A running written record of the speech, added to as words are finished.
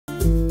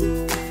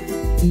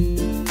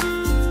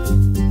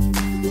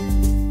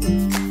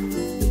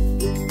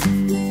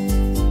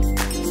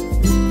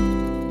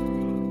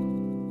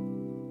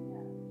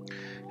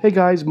Hey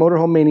guys,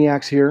 Motorhome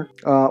Maniacs here.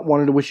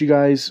 Wanted to wish you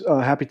guys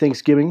happy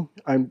Thanksgiving.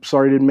 I'm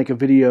sorry I didn't make a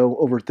video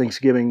over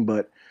Thanksgiving,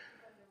 but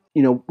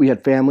you know, we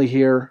had family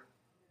here.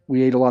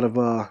 We ate a lot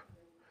of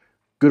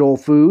good old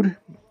food.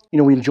 You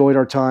know, we enjoyed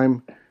our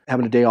time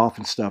having a day off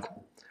and stuff.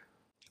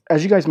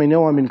 As you guys may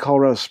know, I'm in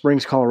Colorado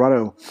Springs,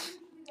 Colorado,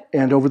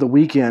 and over the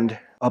weekend,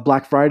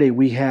 Black Friday,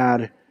 we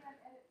had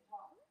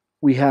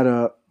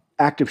a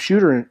active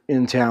shooter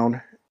in town.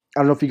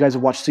 I don't know if you guys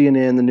have watched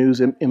CNN, the news,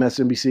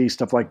 MSNBC,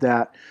 stuff like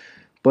that.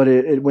 But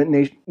it went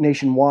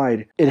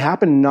nationwide. It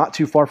happened not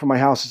too far from my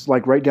house. It's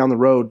like right down the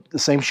road, the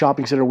same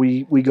shopping center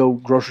we go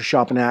grocery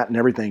shopping at and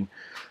everything.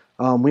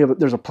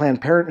 There's a Planned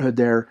Parenthood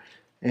there,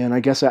 and I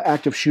guess an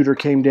active shooter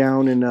came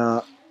down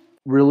and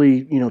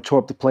really tore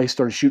up the place,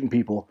 started shooting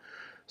people.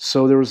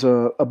 So there was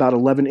about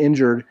 11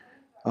 injured,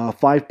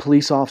 5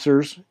 police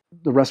officers,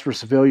 the rest were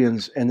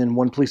civilians, and then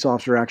 1 police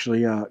officer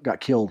actually got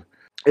killed.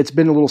 It's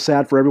been a little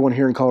sad for everyone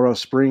here in Colorado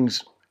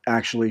Springs.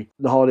 Actually,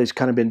 the holidays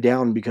kind of been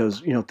down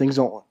because, things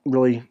don't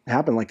really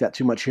happen like that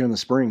too much here in the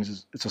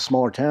Springs. It's a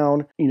smaller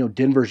town.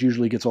 Denver's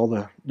usually gets all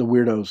the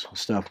weirdos and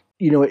stuff.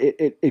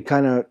 It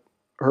kind of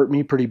hurt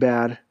me pretty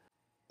bad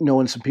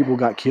knowing some people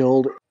got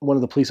killed. One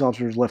of the police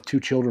officers left 2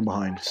 children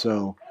behind.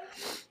 So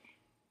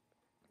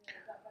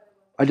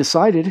I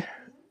decided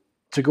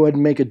to go ahead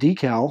and make a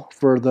decal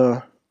for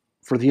the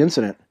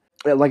incident.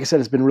 Like I said,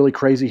 it's been really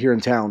crazy here in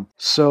town.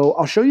 So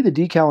I'll show you the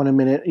decal in a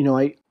minute.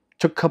 I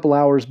took a couple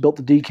hours, built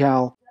the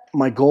decal.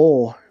 My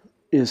goal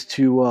is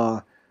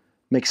to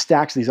make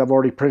stacks of these. I've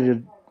already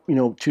printed,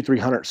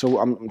 200-300, so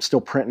I'm still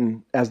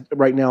printing. As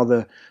right now,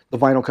 the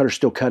vinyl cutter's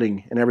still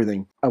cutting and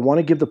everything. I want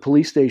to give the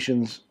police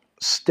stations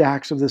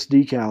stacks of this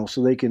decal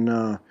so they can,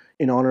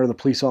 in honor of the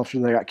police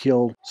officer that got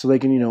killed, so they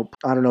can,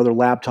 I don't know, their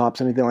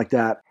laptops, anything like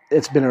that.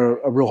 It's been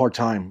a real hard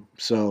time.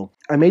 So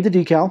I made the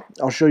decal.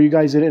 I'll show you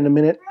guys it in a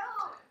minute.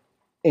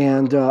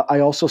 And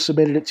I also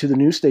submitted it to the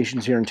news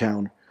stations here in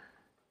town.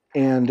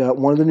 And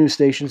one of the news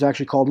stations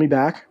actually called me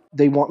back.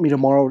 They want me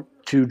tomorrow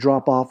to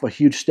drop off a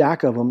huge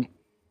stack of them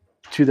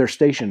to their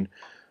station.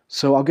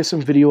 So I'll get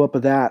some video up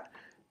of that.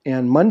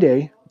 And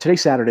Monday,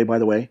 today's Saturday, by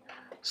the way.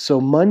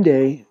 So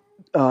Monday,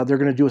 they're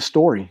going to do a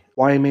story.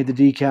 Why I made the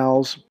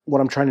decals,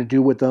 what I'm trying to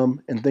do with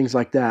them, and things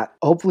like that.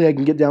 Hopefully I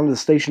can get down to the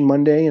station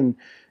Monday and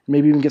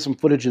maybe even get some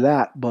footage of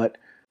that. But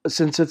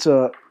since it's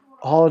a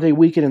holiday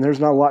weekend and there's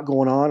not a lot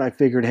going on, I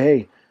figured,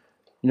 hey,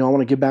 I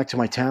want to get back to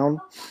my town.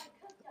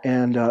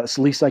 And it's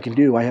the least I can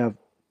do. I have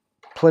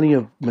plenty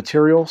of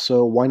material,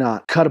 so why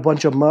not? Cut a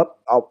bunch of them up.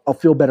 I'll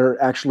feel better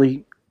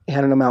actually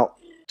handing them out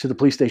to the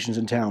police stations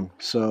in town.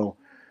 So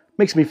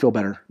makes me feel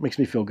better. Makes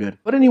me feel good.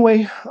 But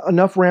anyway,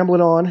 enough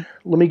rambling on.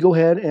 Let me go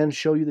ahead and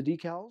show you the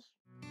decals.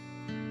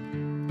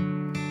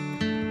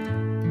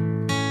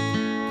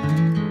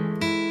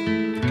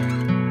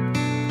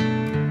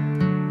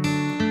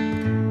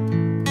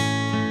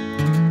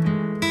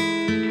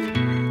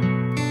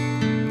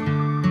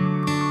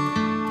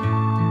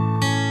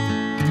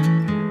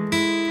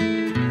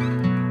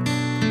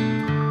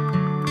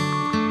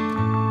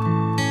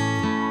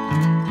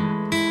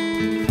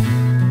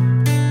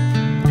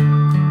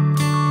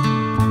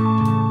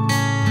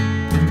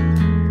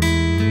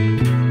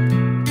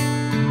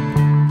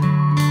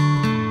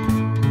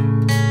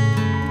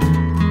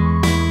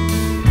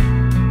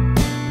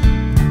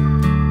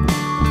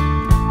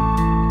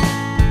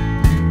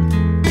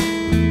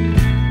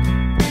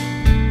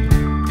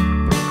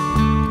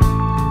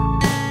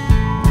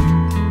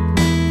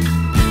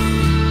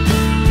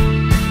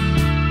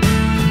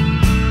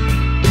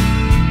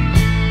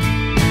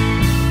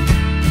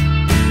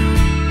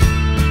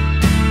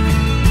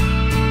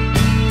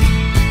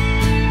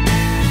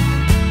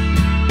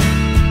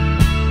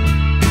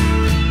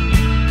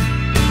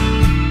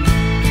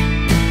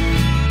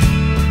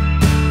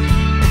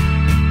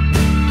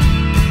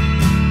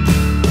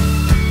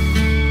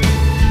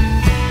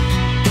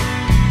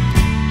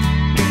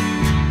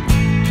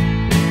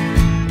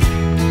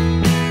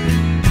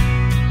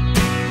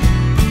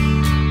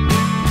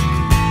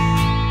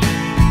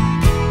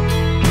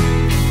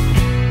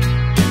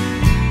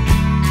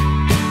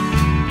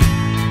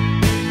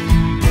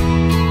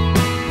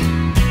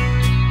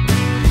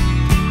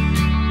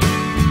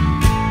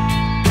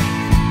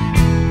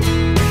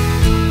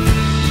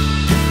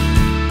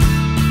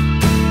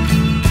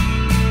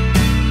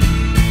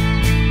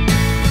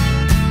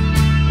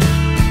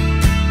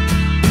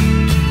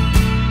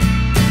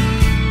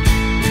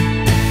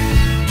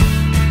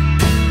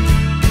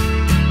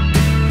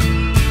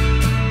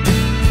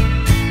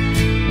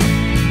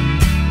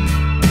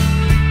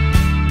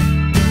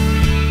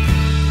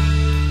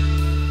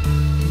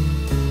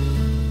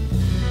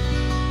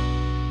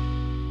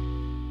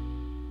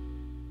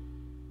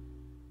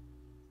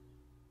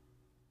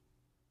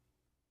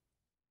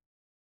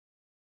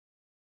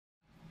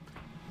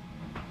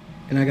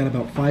 And I got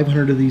about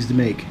 500 of these to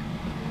make.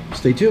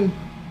 Stay tuned.